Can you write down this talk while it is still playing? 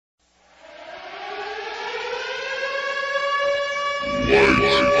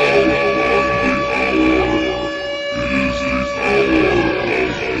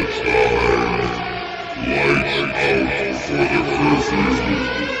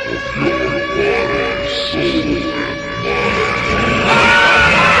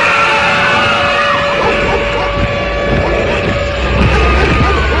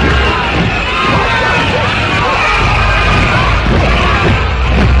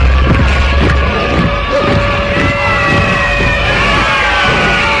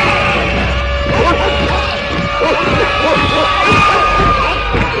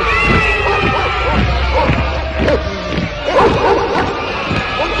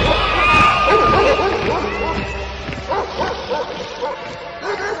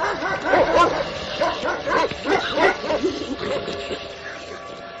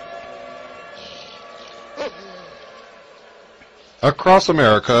Across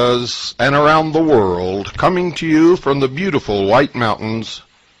Americas and around the world, coming to you from the beautiful White Mountains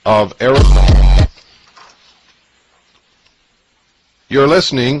of Arizona. You're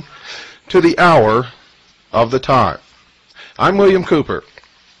listening to the Hour of the Time. I'm William Cooper.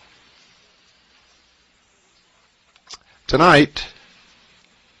 Tonight,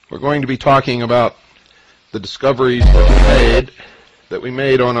 we're going to be talking about the discoveries that we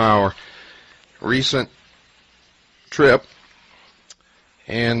made on our recent trip.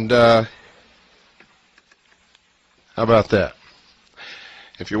 And how about that?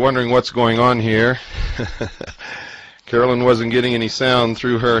 If you're wondering what's going on here, Carolyn wasn't getting any sound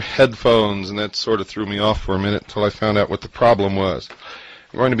through her headphones, and that sort of threw me off for a minute until I found out what the problem was.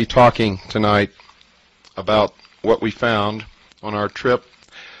 We're going to be talking tonight about what we found on our trip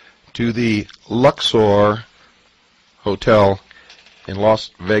to the Luxor Hotel in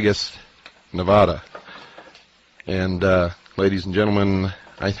Las Vegas, Nevada. And ladies and gentlemen,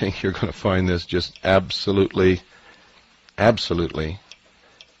 I think you're going to find this just absolutely, absolutely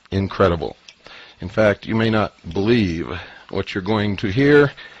incredible. In fact, you may not believe what you're going to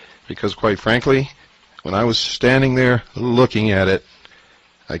hear, because quite frankly, when I was standing there looking at it,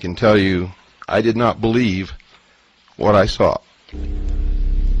 I can tell you I did not believe what I saw.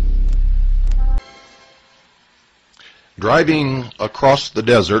 Driving across the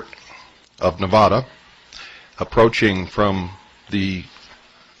desert of Nevada, approaching from the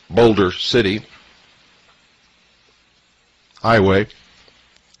Boulder City highway,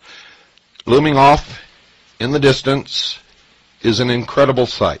 looming off in the distance is an incredible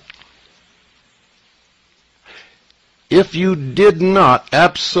sight. If you did not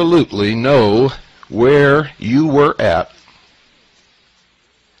absolutely know where you were at,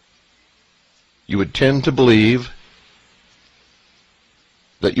 you would tend to believe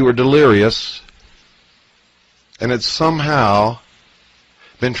that you were delirious and had somehow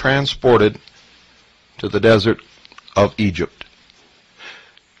been transported to the desert of Egypt.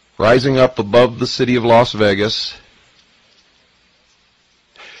 Rising up above the city of Las Vegas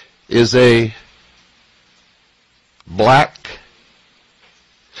is a black,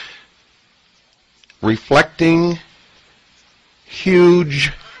 reflecting,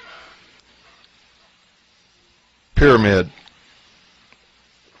 huge pyramid,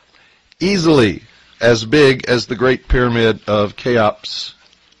 easily as big as the Great Pyramid of Cheops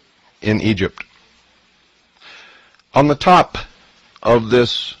in Egypt. On the top of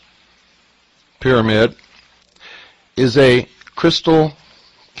this pyramid is a crystal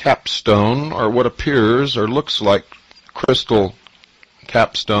capstone, or what appears or looks like crystal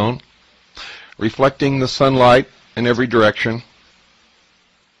capstone, reflecting the sunlight in every direction.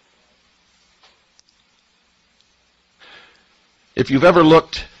 If you've ever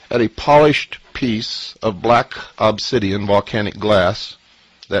looked at a polished piece of black obsidian volcanic glass,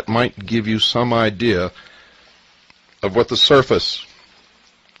 that might give you some idea of what the surface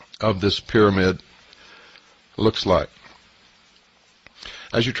of this pyramid looks like.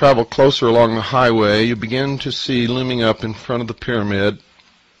 As you travel closer along the highway, you begin to see looming up in front of the pyramid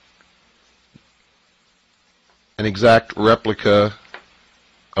an exact replica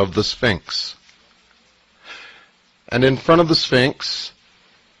of the Sphinx. And in front of the Sphinx,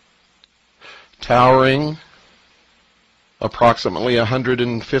 towering approximately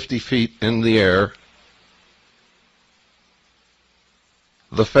 150 feet in the air,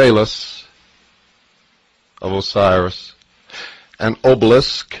 the phallus of Osiris, an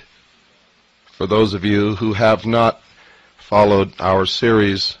obelisk. For those of you who have not followed our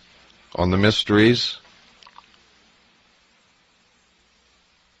series on the mysteries,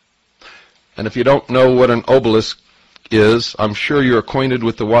 and if you don't know what an obelisk is, I'm sure you're acquainted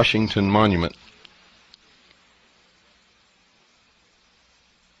with the Washington Monument.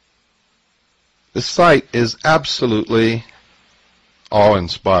 The sight is absolutely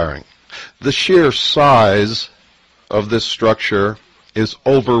awe-inspiring. The sheer size of this structure is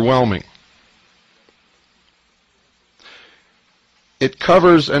overwhelming. It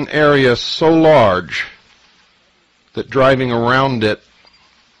covers an area so large that driving around it,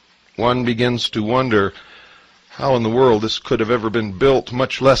 one begins to wonder how in the world this could have ever been built,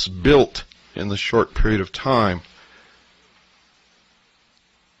 much less built in the short period of time.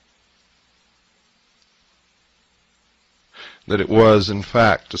 That it was, in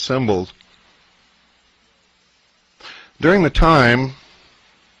fact, assembled. During the time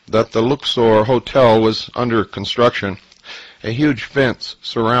that the Luxor Hotel was under construction, a huge fence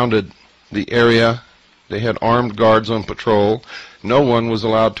surrounded the area. They had armed guards on patrol. No one was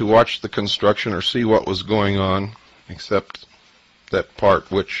allowed to watch the construction or see what was going on, except that part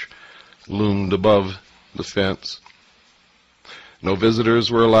which loomed above the fence. No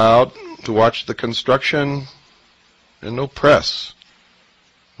visitors were allowed to watch the construction, and no press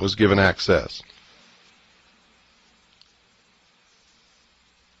was given access.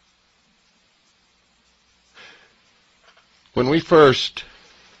 When we first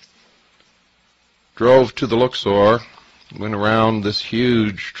drove to the Luxor, went around this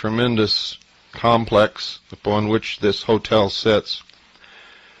huge, tremendous complex upon which this hotel sits,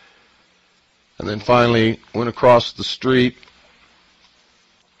 and then finally went across the street,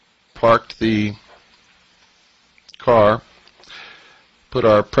 parked the car, put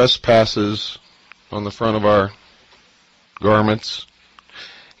our press passes on the front of our garments,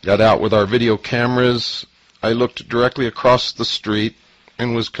 got out with our video cameras. I looked directly across the street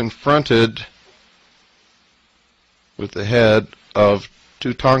and was confronted with the head of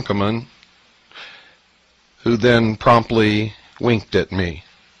Tutankhamun, who then promptly winked at me.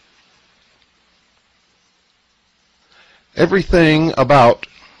 Everything about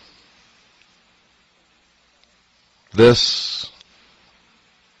this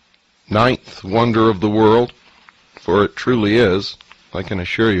ninth wonder of the world, for it truly is, I can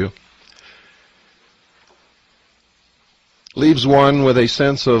assure you, leaves one with a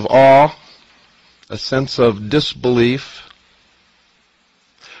sense of awe, a sense of disbelief,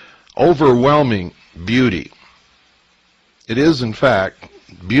 overwhelming beauty. It is, in fact,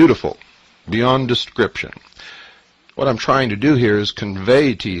 beautiful beyond description. What I'm trying to do here is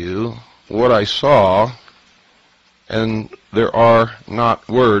convey to you what I saw, and there are not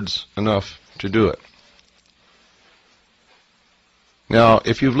words enough to do it. Now,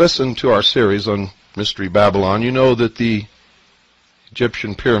 if you've listened to our series on Mystery Babylon, you know that the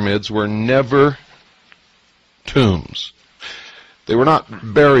Egyptian pyramids were never tombs. They were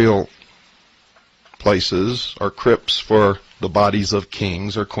not burial places or crypts for the bodies of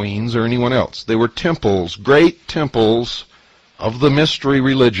kings or queens or anyone else. They were temples, great temples of the mystery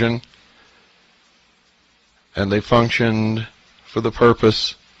religion, and they functioned for the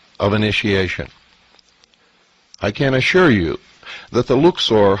purpose of initiation. I can assure you that the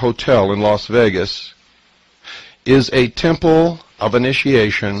Luxor Hotel in Las Vegas is a temple of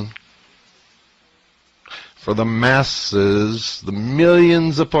initiation for the masses, the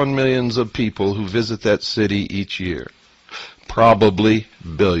millions upon millions of people who visit that city each year. Probably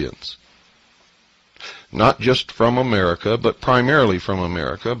billions. Not just from America, but primarily from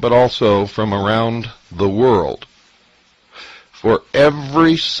America, but also from around the world. For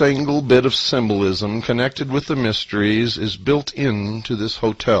every single bit of symbolism connected with the mysteries is built into this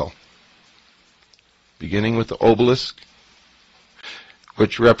hotel. Beginning with the obelisk,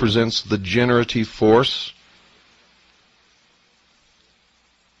 which represents the generative force,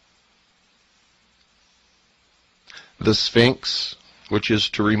 the Sphinx, which is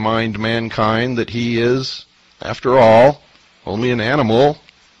to remind mankind that he is, after all, only an animal,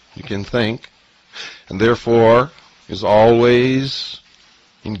 you can think, and therefore is always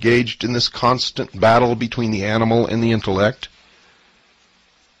engaged in this constant battle between the animal and the intellect.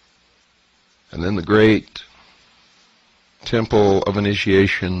 And then the great temple of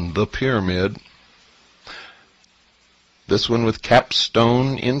initiation, the pyramid, this one with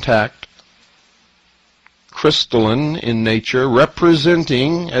capstone intact, crystalline in nature,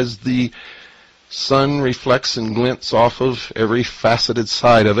 representing, as the sun reflects and glints off of every faceted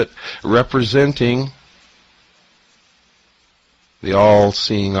side of it, representing the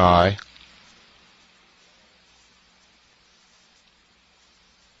all-seeing eye.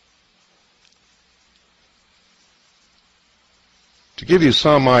 To give you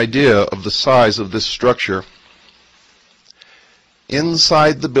some idea of the size of this structure,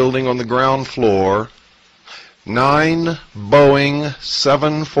 inside the building on the ground floor, 9 Boeing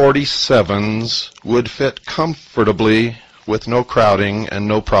 747s would fit comfortably with no crowding and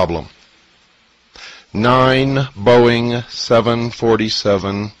no problem. 9 Boeing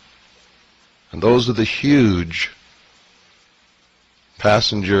 747, and those are the huge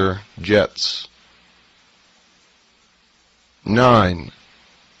passenger jets. 9.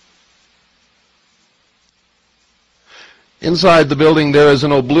 Inside the building there is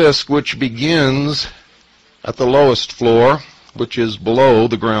an obelisk which begins at the lowest floor, which is below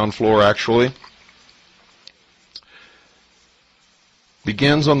the ground floor actually.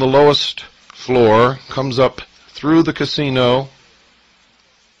 Begins on the lowest floor, comes up through the casino,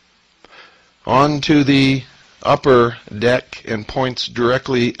 onto the upper deck, and points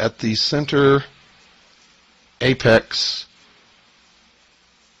directly at the center apex,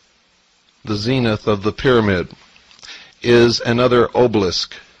 the zenith of the pyramid, is another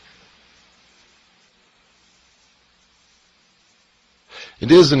obelisk.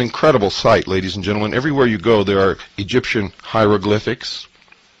 It is an incredible sight, ladies and gentlemen. Everywhere you go, there are Egyptian hieroglyphics,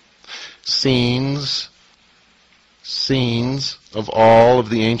 scenes of all of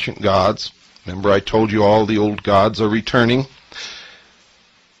the ancient gods. Remember, I told you all the old gods are returning.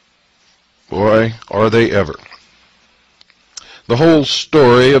 Boy, are they ever. The whole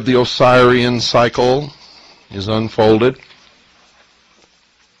story of the Osirian cycle is unfolded.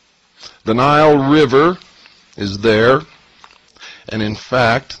 The Nile River is there. And in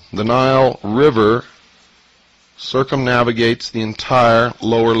fact, the Nile River circumnavigates the entire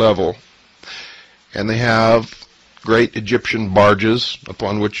lower level. And they have great Egyptian barges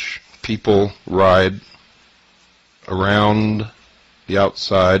upon which people ride around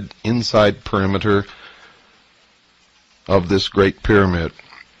the inside perimeter of this great pyramid.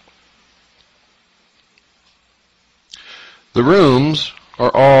 The rooms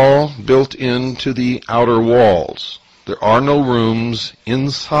are all built into the outer walls. There are no rooms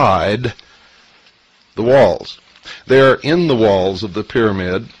inside the walls. They are in the walls of the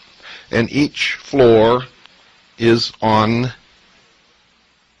pyramid, and each floor is on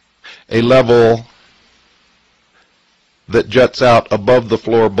a level that juts out above the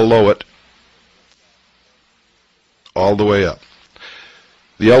floor below it, all the way up.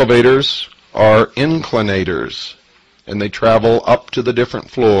 The elevators are inclinators, and they travel up to the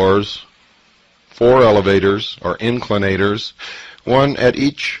different floors. 4 elevators or inclinators, one at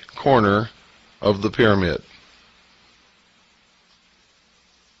each corner of the pyramid.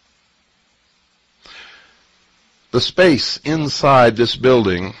 The space inside this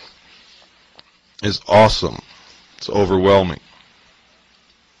building is awesome. It's overwhelming.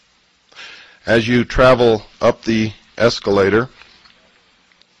 As you travel up the escalator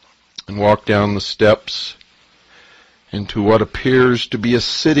and walk down the steps into what appears to be a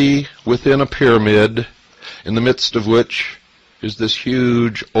city within a pyramid, in the midst of which is this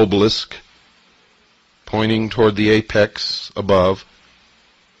huge obelisk pointing toward the apex above.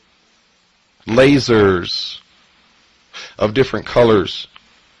 Lasers of different colors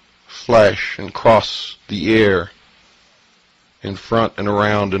flash and cross the air in front and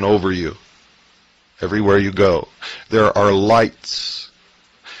around and over you everywhere you go. There are lights,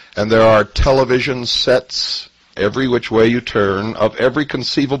 and there are television sets every which way you turn, of every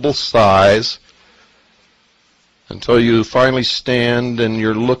conceivable size, until you finally stand and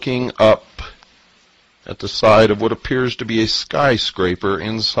you're looking up at the side of what appears to be a skyscraper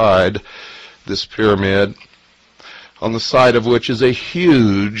inside this pyramid, on the side of which is a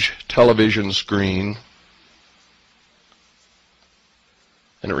huge television screen.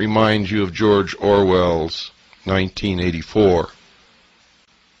 And it reminds you of George Orwell's 1984.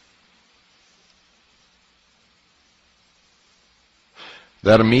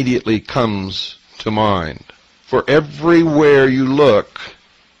 That immediately comes to mind. For everywhere you look,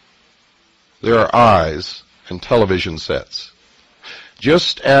 there are eyes and television sets,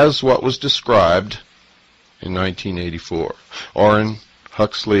 just as what was described in 1984, or in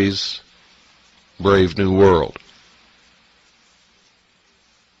Huxley's Brave New World.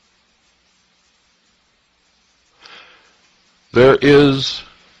 There is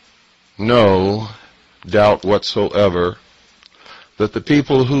no doubt whatsoever that the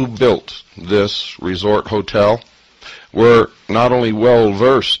people who built this resort hotel were not only well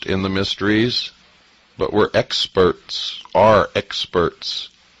versed in the mysteries, but were are experts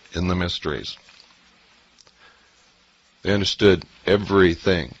in the mysteries. They understood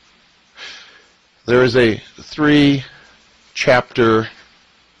everything. There is a 3-chapter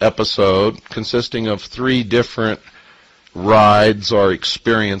episode consisting of 3 different rides or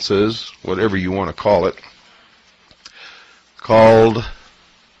experiences, whatever you want to call it, called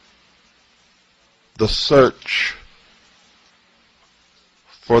The Search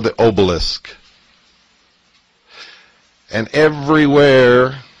for the Obelisk. And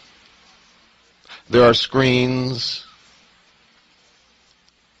everywhere there are screens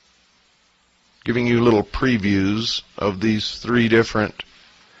giving you little previews of these 3 different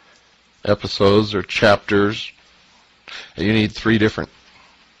episodes or chapters. And you need 3 different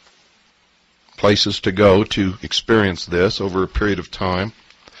places to go to experience this over a period of time.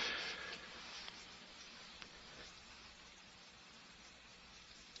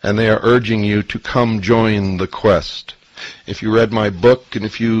 And they are urging you to come join the quest. If you read my book and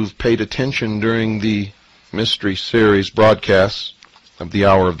if you've paid attention during the Mystery Series broadcasts of the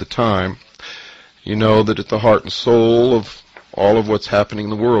Hour of the Time, you know that at the heart and soul of all of what's happening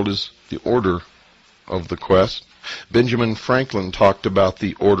in the world is the order of the quest. Benjamin Franklin talked about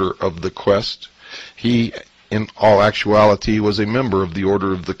the order of the quest. He, in all actuality, was a member of the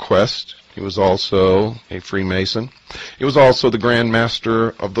order of the quest. He was also a Freemason. He was also the Grand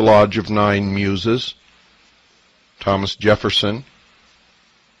Master of the Lodge of 9 Muses. Thomas Jefferson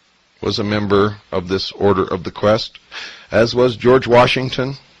was a member of this order of the quest, as was George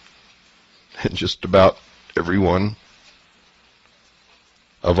Washington, and just about every one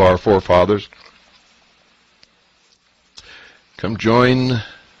of our forefathers. Come join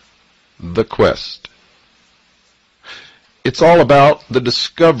the quest. It's all about the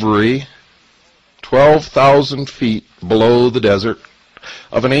discovery 12,000 feet below the desert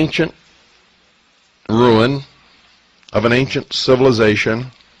of an ancient ruin, of an ancient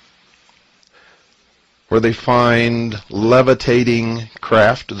civilization, where they find levitating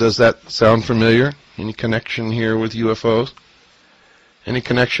craft. Does that sound familiar? Any connection here with UFOs? Any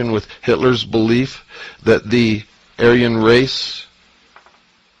connection with Hitler's belief that the Aryan race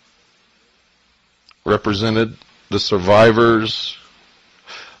represented the survivors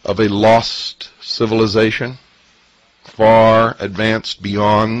of a lost civilization, far advanced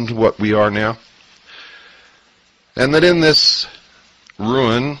beyond what we are now? And that in this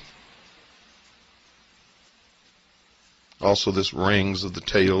ruin, also this rings of the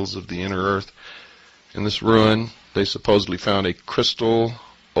tails of the inner earth, in this ruin they supposedly found a crystal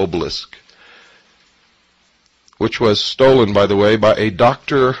obelisk, which was stolen, by the way, by a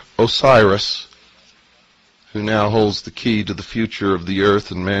Dr. Osiris, who now holds the key to the future of the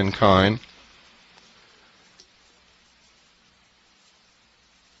earth and mankind.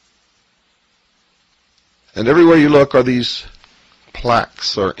 And everywhere you look are these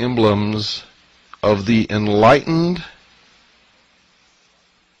plaques or emblems of the enlightened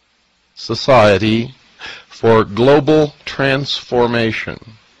Society for Global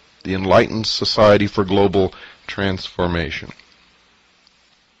Transformation. The Enlightened Society for Global Transformation.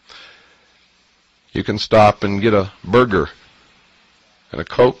 You can stop and get a burger and a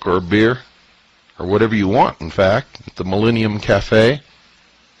Coke or a beer, or whatever you want, in fact, at the Millennium Cafe.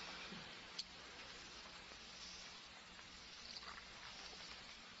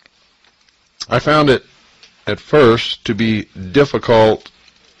 I found it at first to be difficult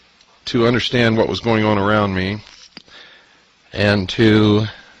to understand what was going on around me and to,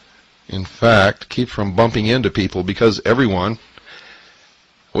 in fact, keep from bumping into people, because everyone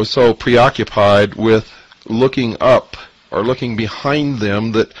was so preoccupied with looking up or looking behind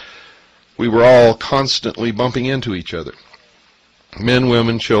them that we were all constantly bumping into each other. Men,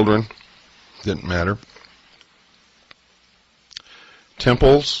 women, children, didn't matter.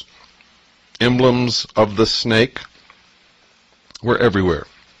 Temples, emblems of the snake were everywhere.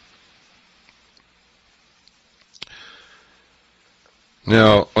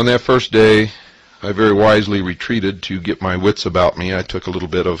 Now, on that first day, I very wisely retreated to get my wits about me. I took a little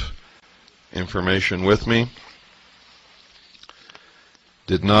bit of information with me.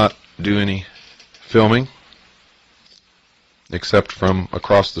 Did not do any filming, except from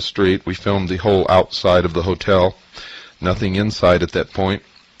across the street. We filmed the whole outside of the hotel, nothing inside at that point,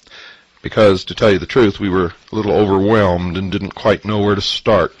 because, to tell you the truth, we were a little overwhelmed and didn't quite know where to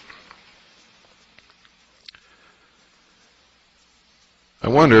start. I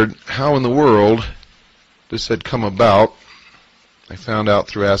wondered how in the world this had come about. I found out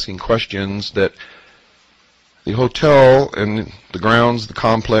through asking questions that the hotel and the grounds, the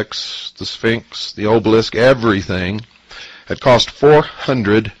complex, the Sphinx, the obelisk, everything had cost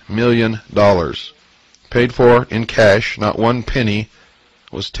 $400 million. Paid for in cash, not one penny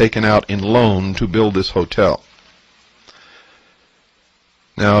was taken out in loan to build this hotel.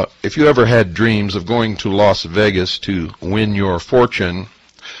 Now, if you ever had dreams of going to Las Vegas to win your fortune,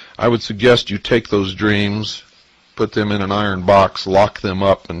 I would suggest you take those dreams, put them in an iron box, lock them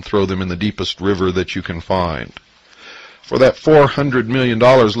up, and throw them in the deepest river that you can find. For that $400 million,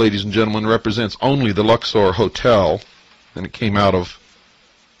 ladies and gentlemen, represents only the Luxor Hotel, and it came out of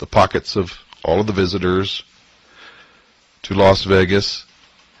the pockets of all of the visitors to Las Vegas.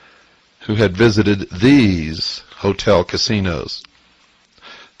 who had visited these hotel casinos: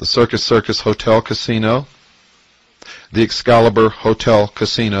 the Circus Hotel Casino, the Excalibur Hotel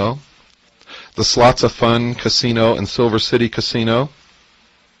Casino, the Slots of Fun Casino and Silver City Casino,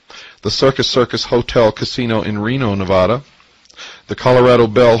 the Circus Hotel Casino in Reno, Nevada, the Colorado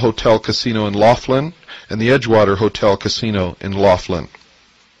Bell Hotel Casino in Laughlin, and the Edgewater Hotel Casino in Laughlin.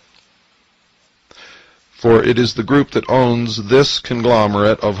 For it is the group that owns this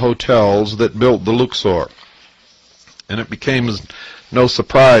conglomerate of hotels that built the Luxor. And it became no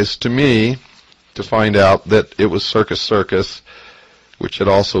surprise to me to find out that it was Circus, which had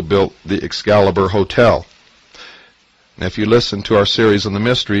also built the Excalibur Hotel. And if you listen to our series on the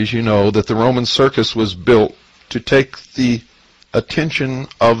mysteries, you know that the Roman circus was built to take the attention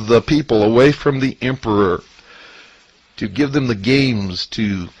of the people away from the emperor, to give them the games,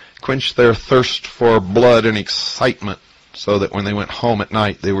 to quench their thirst for blood and excitement, so that when they went home at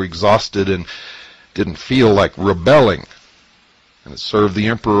night they were exhausted and didn't feel like rebelling. And it served the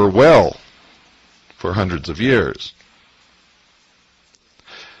emperor well for hundreds of years.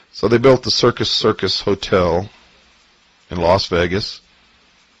 So they built the Circus Hotel in Las Vegas.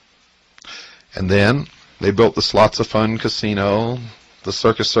 And then they built the Slots of Fun Casino, the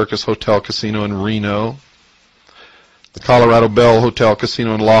Circus Hotel Casino in Reno, the Colorado Bell Hotel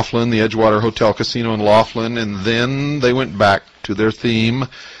Casino in Laughlin, the Edgewater Hotel Casino in Laughlin, and then they went back to their theme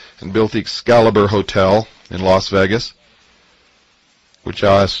and built the Excalibur Hotel in Las Vegas, which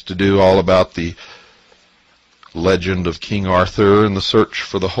has to do all about the legend of King Arthur and the search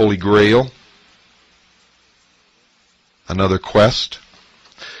for the Holy Grail. Another quest.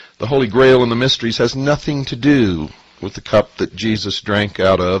 The Holy Grail and the mysteries has nothing to do with the cup that Jesus drank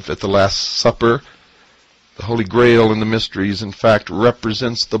out of at the Last Supper. The Holy Grail and the mysteries, in fact,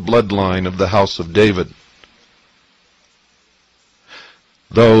 represents the bloodline of the house of David.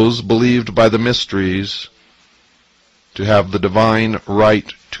 Those believed by the mysteries to have the divine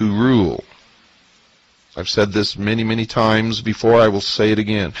right to rule. I've said this many, many times before. I will say it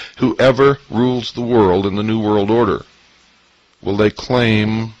again. Whoever rules the world in the New World Order, will they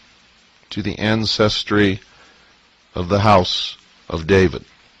claim to the ancestry of the house of David?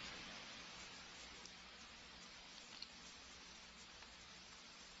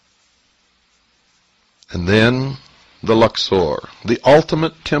 And then the Luxor, the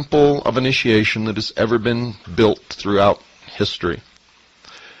ultimate temple of initiation that has ever been built throughout history.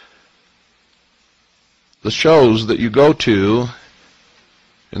 The shows that you go to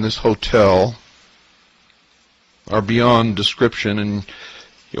in this hotel are beyond description, and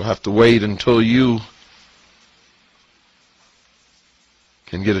you'll have to wait until you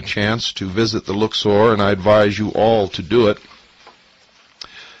can get a chance to visit the Luxor, and I advise you all to do it.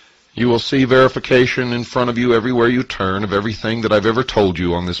 You will see verification in front of you everywhere you turn of everything that I've ever told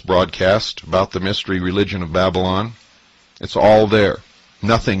you on this broadcast about the mystery religion of Babylon. It's all there.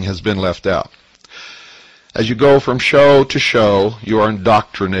 Nothing has been left out. As you go from show to show, you are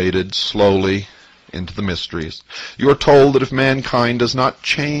indoctrinated slowly into the mysteries. You are told that if mankind does not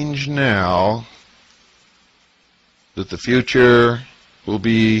change now, that the future will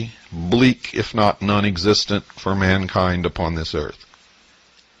be bleak, if not non-existent, for mankind upon this earth.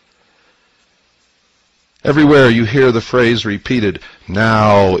 Everywhere you hear the phrase repeated,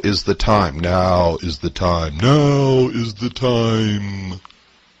 now is the time, now is the time, now is the time.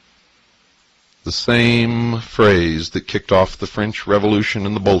 The same phrase that kicked off the French Revolution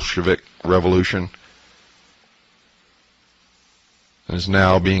and the Bolshevik Revolution is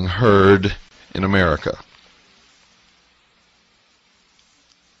now being heard in America.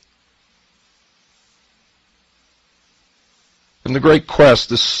 And the great quest,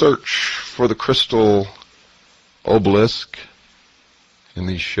 this search for the crystal obelisk in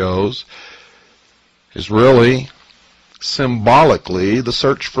these shows, is really symbolically the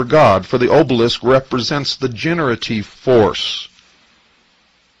search for God. For the obelisk represents the generative force,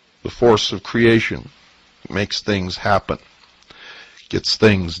 the force of creation. It makes things happen, gets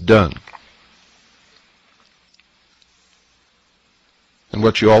things done. And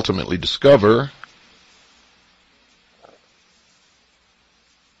what you ultimately discover,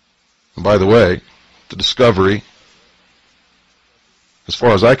 and by the way, the discovery, as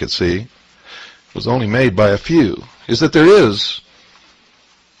far as I could see, was only made by a few, is that there is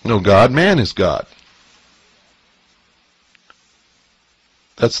no God. Man is God.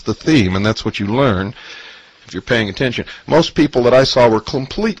 That's the theme, and that's what you learn if you're paying attention. Most people that I saw were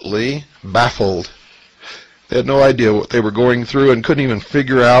completely baffled. They had no idea what they were going through and couldn't even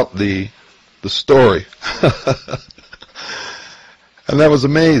figure out the story. And that was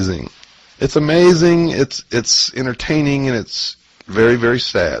amazing. It's amazing, it's entertaining, and it's very, very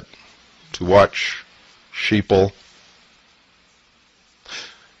sad. to watch sheeple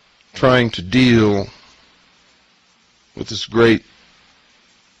trying to deal with this great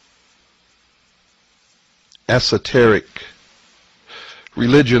esoteric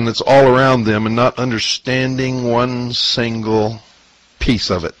religion that's all around them and not understanding one single piece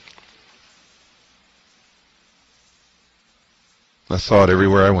of it. I thought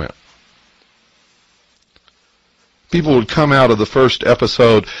everywhere I went. People would come out of the first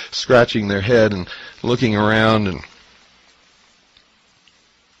episode scratching their head and looking around and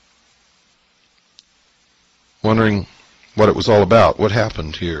wondering what it was all about, what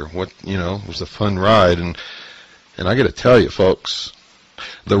happened here, it was a fun ride. And I got to tell you, folks,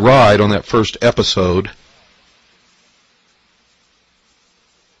 the ride on that first episode,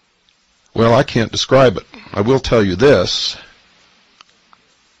 well, I can't describe it. I will tell you this.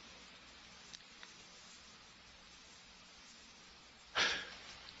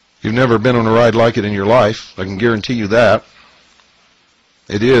 You've never been on a ride like it in your life. I can guarantee you that.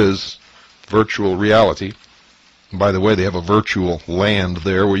 It is virtual reality. And by the way, they have a virtual land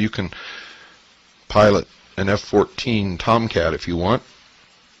there where you can pilot an F-14 Tomcat if you want.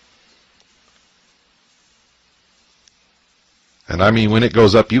 And I mean, when it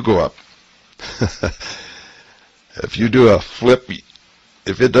goes up, you go up. If you do a flip,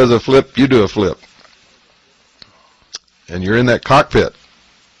 if it does a flip, you do a flip. And you're in that cockpit.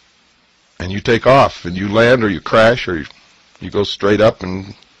 And you take off, and you land, or you crash, or you go straight up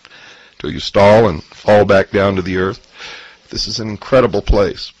until you stall and fall back down to the earth. This is an incredible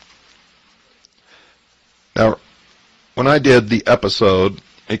place. Now, when I did the episode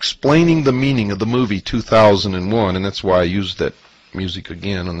explaining the meaning of the movie 2001, and that's why I used that music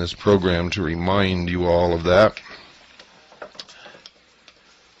again on this program to remind you all of that.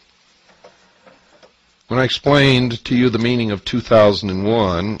 When I explained to you the meaning of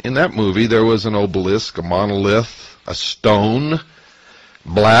 2001, in that movie there was an obelisk, a monolith, a stone,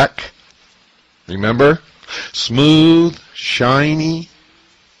 black, remember? Smooth, shiny,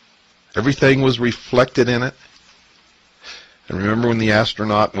 everything was reflected in it. And remember when the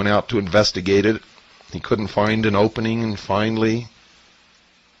astronaut went out to investigate it, he couldn't find an opening, and finally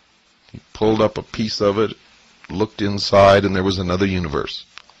he pulled up a piece of it, looked inside, and there was another universe.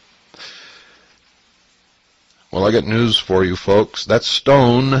 Well, I got news for you, folks. That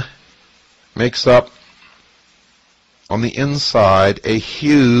stone makes up, on the inside, a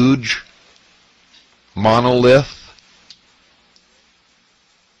huge monolith.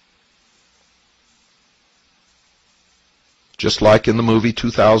 Just like in the movie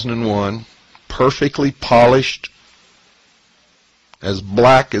 2001, perfectly polished, as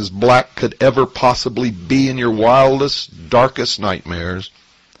black could ever possibly be in your wildest, darkest nightmares.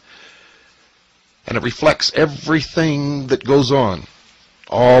 And it reflects everything that goes on.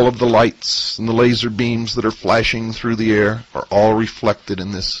 All of the lights and the laser beams that are flashing through the air are all reflected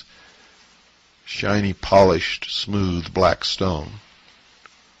in this shiny, polished, smooth black stone.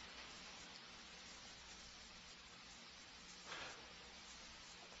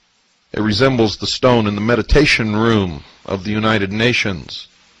 It resembles the stone in the meditation room of the United Nations.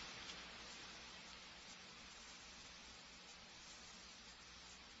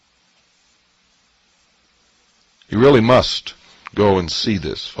 You really must go and see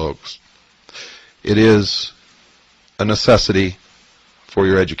this, folks. It is a necessity for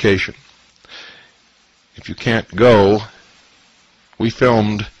your education. If you can't go, we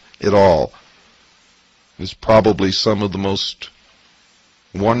filmed it all. It's probably some of the most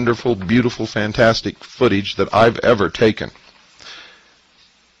wonderful, beautiful, fantastic footage that I've ever taken.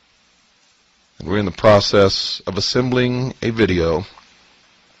 And we're in the process of assembling a video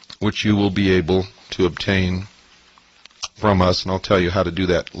which you will be able to obtain from us, and I'll tell you how to do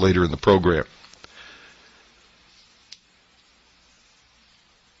that later in the program.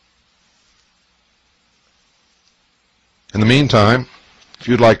 In the meantime, if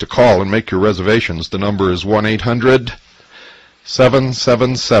you'd like to call and make your reservations, the number is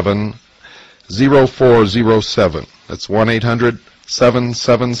 1-800-777-0407. That's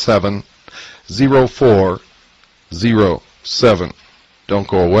 1-800-777-0407. Don't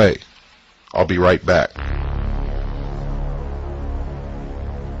go away. I'll be right back.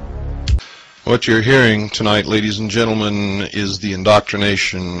 What you're hearing tonight, ladies and gentlemen, is the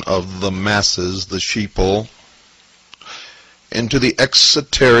indoctrination of the masses, the sheeple, into the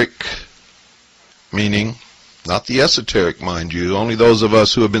exoteric meaning, not the esoteric, mind you. Only those of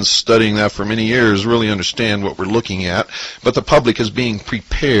us who have been studying that for many years really understand what we're looking at. But the public is being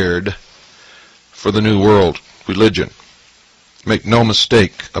prepared for the New World religion. Make no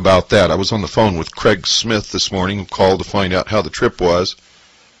mistake about that. I was on the phone with Craig Smith this morning, who called to find out how the trip was.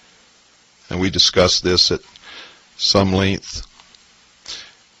 and we discussed this at some length.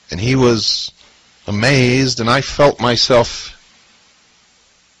 And he was amazed, and I felt myself,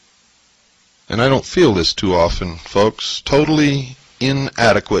 and I don't feel this too often, folks, totally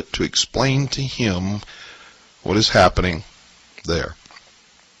inadequate to explain to him what is happening there.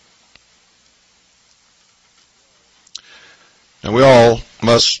 Now we all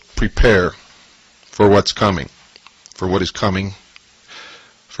must prepare for what's coming, for what is coming.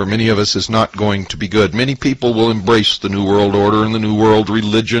 For many of us is not going to be good. Many people will embrace the New World Order and the New World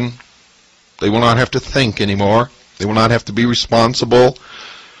religion. They will not have to think anymore. They will not have to be responsible.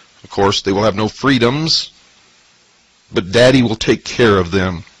 Of course, they will have no freedoms, but Daddy will take care of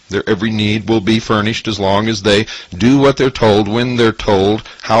them. Their every need will be furnished as long as they do what they're told, when they're told,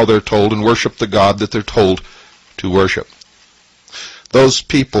 how they're told, and worship the God that they're told to worship. Those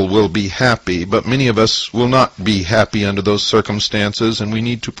people will be happy, but many of us will not be happy under those circumstances, and we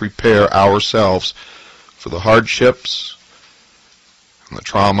need to prepare ourselves for the hardships and the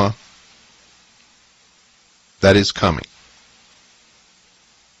trauma that is coming.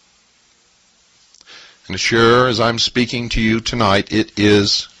 And as sure as I'm speaking to you tonight, it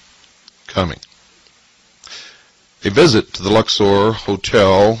is coming. A visit to the Luxor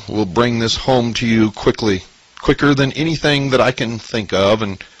Hotel will bring this home to you quicker than anything that I can think of.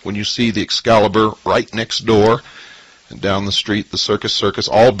 And when you see the Excalibur right next door, and down the street the Circus,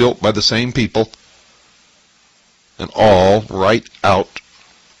 all built by the same people, and all right out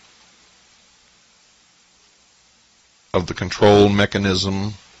of the control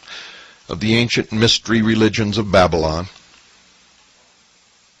mechanism of the ancient mystery religions of Babylon.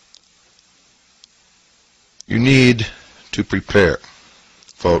 You need to prepare,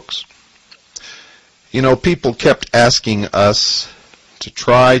 folks. You know, people kept asking us to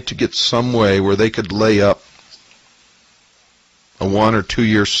try to get some way where they could lay up a 1 or 2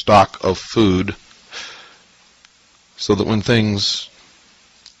 year stock of food so that when things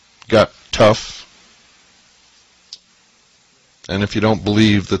got tough, and if you don't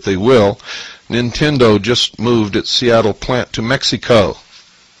believe that they will, Nintendo just moved its Seattle plant to Mexico.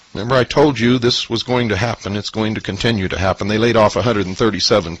 Remember I told you this was going to happen. It's going to continue to happen. They laid off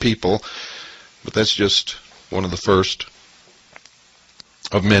 137 people, but that's just one of the first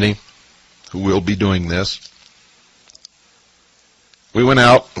of many who will be doing this. We went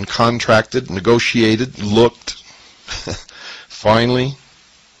out and contracted, negotiated, looked, finally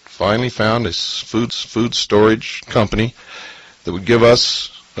found a food storage company that would give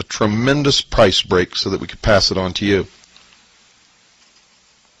us a tremendous price break so that we could pass it on to you.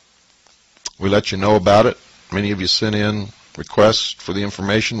 We let you know about it. Many of you sent in requests for the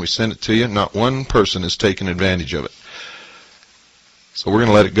information. We sent it to you. Not one person has taken advantage of it. So we're going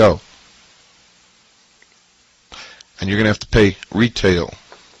to let it go. And you're going to have to pay retail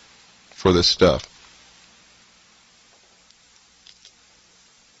for this stuff.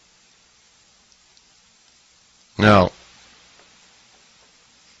 Now,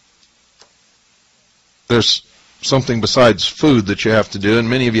 there's something besides food that you have to do, and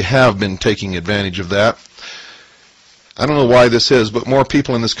many of you have been taking advantage of that. I don't know why this is, but more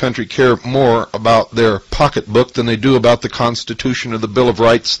people in this country care more about their pocketbook than they do about the Constitution or the Bill of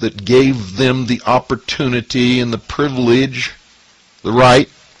Rights that gave them the opportunity and the privilege, the right,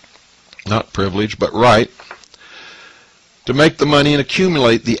 not privilege, but right, to make the money and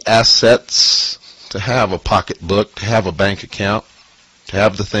accumulate the assets, to have a pocketbook, to have a bank account, to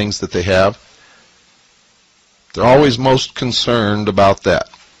have the things that they have. They're always most concerned about that.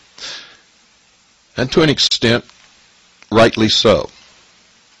 And to an extent, rightly so.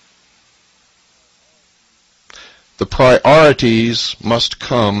 The priorities must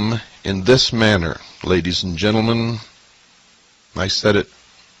come in this manner, ladies and gentlemen. I said it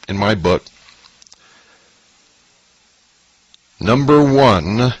in my book. Number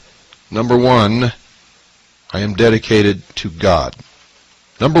one, I am dedicated to God.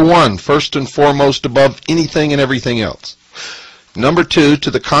 Number one, first and foremost, above anything and everything else. Number two, to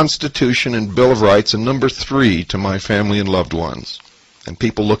the Constitution and Bill of Rights. And number three, to my family and loved ones. And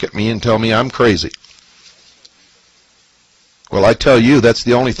people look at me and tell me I'm crazy. Well, I tell you, that's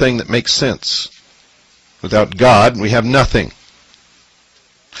the only thing that makes sense. Without God, we have nothing.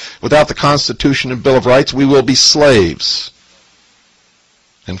 Without the Constitution and Bill of Rights, we will be slaves.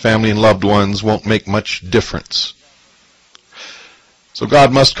 And family and loved ones won't make much difference. So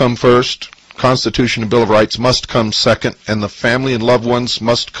God must come first, Constitution and Bill of Rights must come second, and the family and loved ones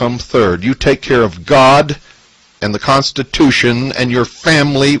must come third. You take care of God and the Constitution, and your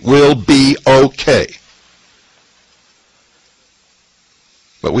family will be okay.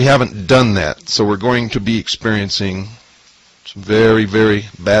 But we haven't done that, so we're going to be experiencing some very, very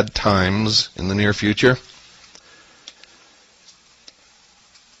bad times in the near future.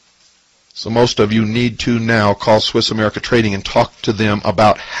 So most of you need to now call Swiss America Trading and talk to them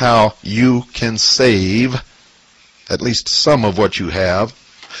about how you can save at least some of what you have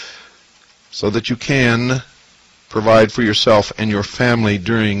so that you can provide for yourself and your family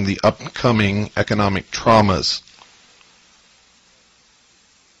during the upcoming economic traumas.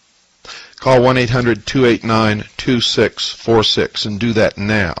 Call 1-800-289-2646 and do that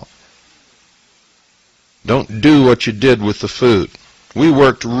now. Don't do what you did with the food. We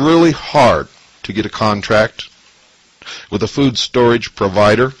worked really hard to get a contract with a food storage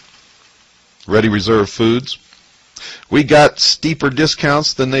provider, Ready Reserve Foods. We got steeper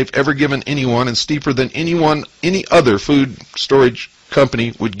discounts than they've ever given anyone, and steeper than any other food storage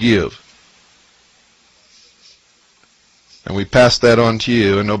company would give. And we passed that on to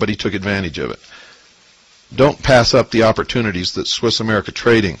you, and nobody took advantage of it. Don't pass up the opportunities that Swiss America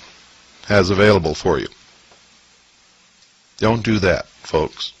Trading has available for you. Don't do that,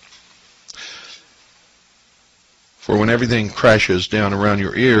 folks. For when everything crashes down around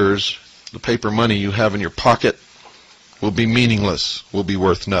your ears, the paper money you have in your pocket will be meaningless, will be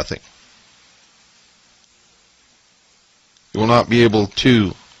worth nothing. You will not be able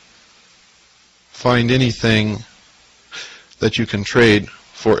to find anything that you can trade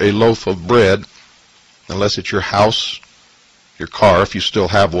for a loaf of bread, unless it's your house, your car, if you still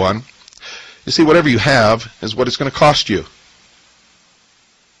have one. You see, whatever you have is what it's going to cost you.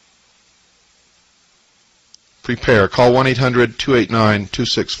 Prepare. Call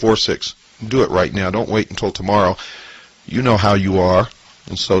 1-800-289-2646. Do it right now. Don't wait until tomorrow. You know how you are,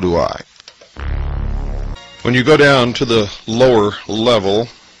 and so do I. When you go down to the lower level,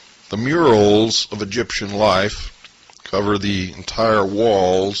 the murals of Egyptian life cover the entire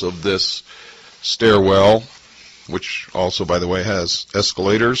walls of this stairwell, which also, by the way, has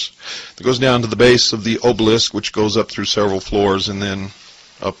escalators. It goes down to the base of the obelisk, which goes up through several floors and then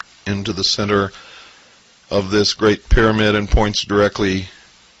up into the center of this great pyramid and points directly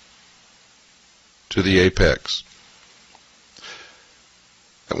to the apex.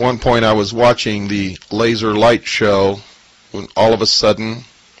 At one point I was watching the laser light show when all of a sudden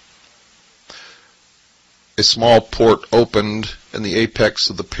a small port opened in the apex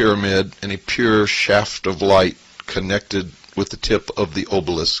of the pyramid and a pure shaft of light connected with the tip of the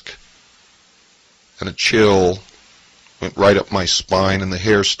obelisk. And a chill went right up my spine and the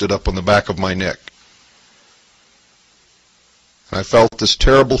hair stood up on the back of my neck. And I felt this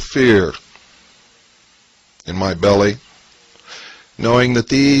terrible fear in my belly, knowing that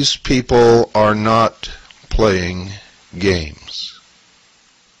these people are not playing games.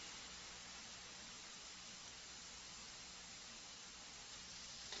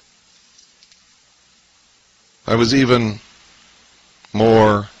 I was even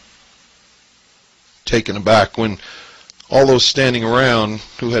more taken aback when all those standing around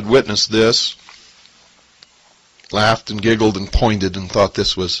who had witnessed this laughed and giggled and pointed and thought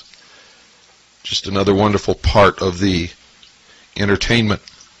this was just another wonderful part of the entertainment,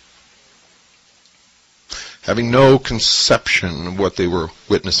 having no conception of what they were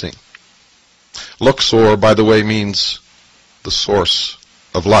witnessing. Luxor, by the way, means the source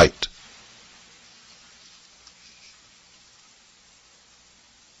of light.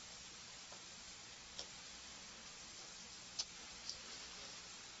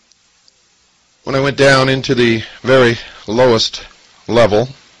 When I went down into the very lowest level,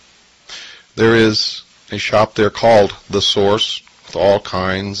 there is a shop there called The Source, with all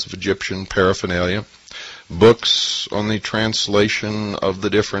kinds of Egyptian paraphernalia, books on the translation of the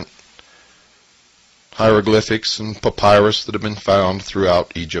different hieroglyphics and papyrus that have been found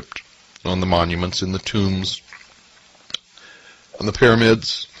throughout Egypt, on the monuments, in the tombs, on the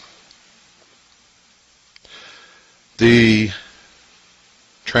pyramids. The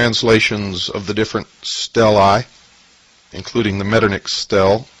translations of the different stelae, including the Metternich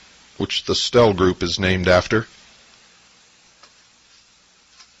stele, which the stele group is named after.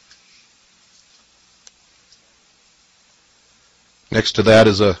 Next to that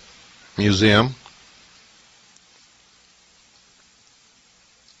is a museum.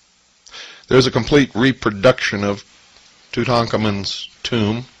 There's a complete reproduction of Tutankhamun's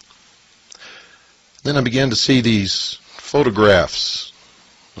tomb. Then I began to see these photographs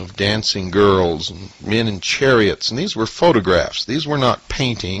of dancing girls and men in chariots, and these were photographs. These were not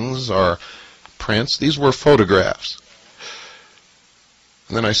paintings or prints. These were photographs.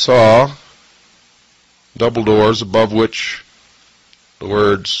 And then I saw double doors above which the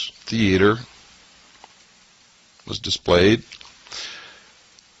words theater was displayed.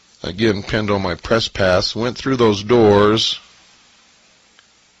 Again, pinned on my press pass, went through those doors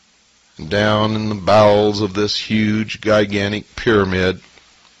Down in the bowels of this huge, gigantic pyramid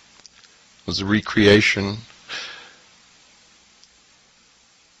was a recreation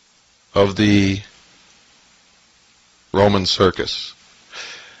of the Roman circus.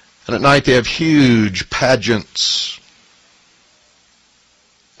 And at night they have huge pageants.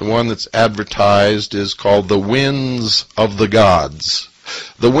 The one that's advertised is called the Winds of the Gods.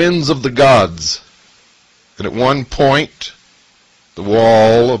 The Winds of the Gods. And at one point, the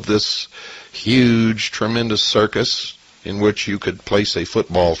wall of this huge, tremendous circus, in which you could place a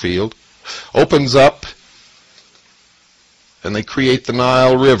football field, opens up, and they create the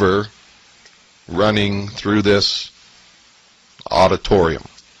Nile River running through this auditorium.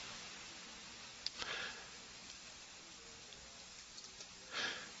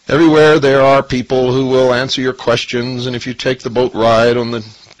 Everywhere there are people who will answer your questions, and if you take the boat ride on the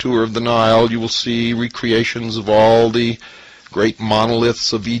tour of the Nile, you will see recreations of all the great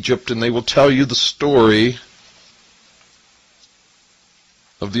monoliths of Egypt, and they will tell you the story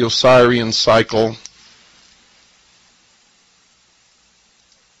of the Osirian cycle,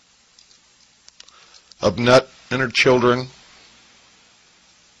 of Nut and her children,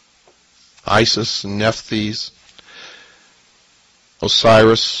 Isis and Nephthys,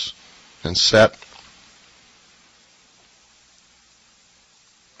 Osiris and Set.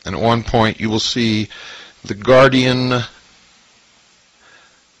 And at one point you will see the guardian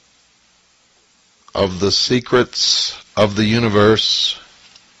of the secrets of the universe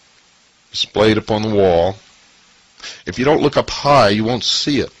displayed upon the wall. If you don't look up high, you won't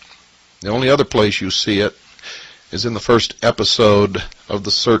see it. The only other place you see it is in the first episode of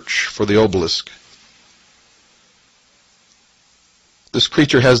The Search for the Obelisk. This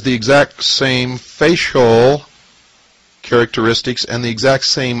creature has the exact same facial characteristics and the exact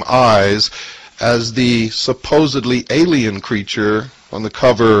same eyes as the supposedly alien creature on the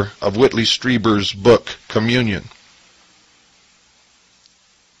cover of Whitley Strieber's book, Communion.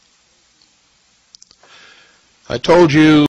 I told you